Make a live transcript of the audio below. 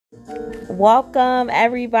Welcome,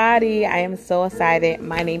 everybody. I am so excited.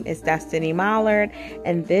 My name is Destiny Mollard,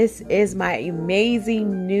 and this is my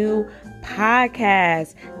amazing new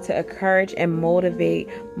podcast to encourage and motivate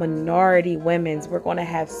minority women. We're going to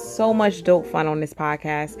have so much dope fun on this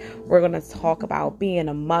podcast. We're going to talk about being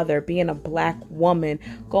a mother, being a Black woman,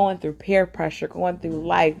 going through peer pressure, going through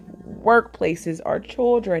life, workplaces, our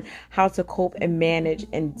children, how to cope and manage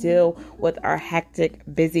and deal with our hectic,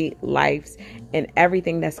 busy lives and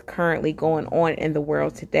everything that's currently going on in the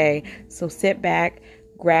world today. So sit back,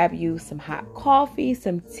 grab you some hot coffee,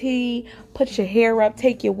 some tea, put your hair up,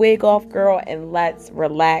 take your wig off, girl, and let's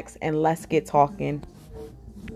relax and let's get talking.